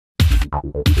The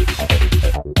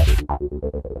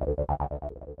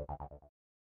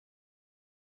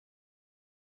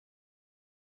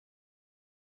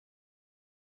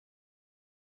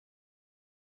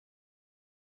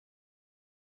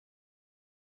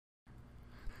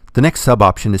next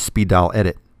sub-option is Speed Dial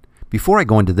Edit. Before I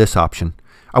go into this option,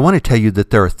 I want to tell you that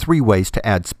there are 3 ways to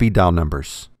add speed dial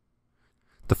numbers.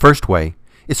 The first way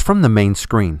is from the main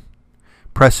screen.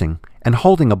 Pressing and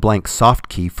holding a blank soft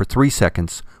key for 3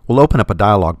 seconds will open up a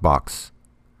dialog box.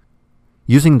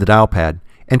 Using the dial pad,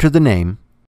 enter the name,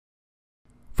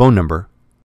 phone number,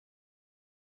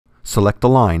 select the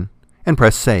line, and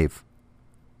press Save.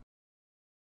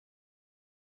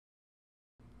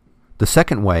 The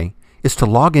second way is to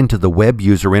log into the web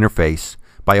user interface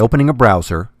by opening a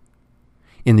browser.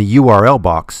 In the URL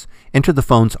box, enter the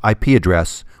phone's IP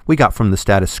address we got from the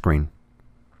status screen.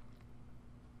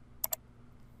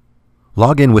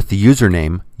 Log in with the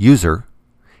username, user,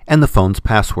 and the phone's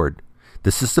password.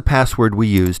 This is the password we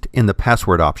used in the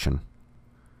password option.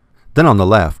 Then on the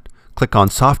left, click on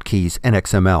Soft Keys and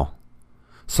XML.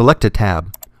 Select a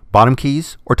tab, Bottom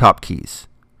Keys or Top Keys.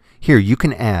 Here you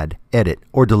can add, edit,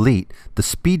 or delete the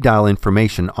speed dial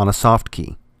information on a soft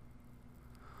key.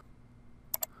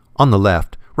 On the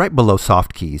left, right below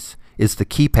Soft Keys, is the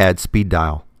Keypad speed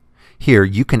dial. Here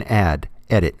you can add,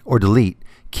 edit, or delete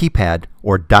keypad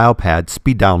or dial pad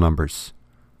speed dial numbers.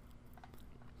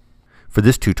 For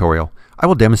this tutorial, I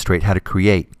will demonstrate how to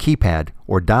create keypad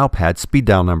or dial pad speed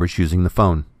dial numbers using the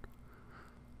phone.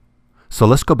 So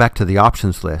let's go back to the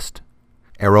options list,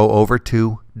 arrow over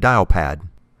to Dial Pad,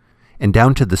 and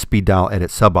down to the Speed Dial Edit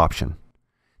sub-option.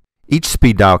 Each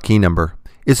speed dial key number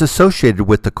is associated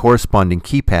with the corresponding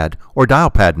keypad or dial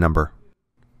pad number.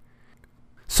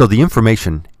 So the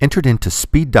information entered into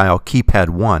Speed Dial Keypad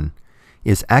 1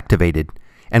 is activated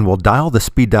and will dial the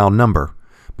speed dial number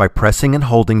by pressing and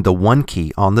holding the 1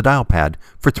 key on the dial pad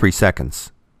for 3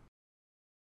 seconds.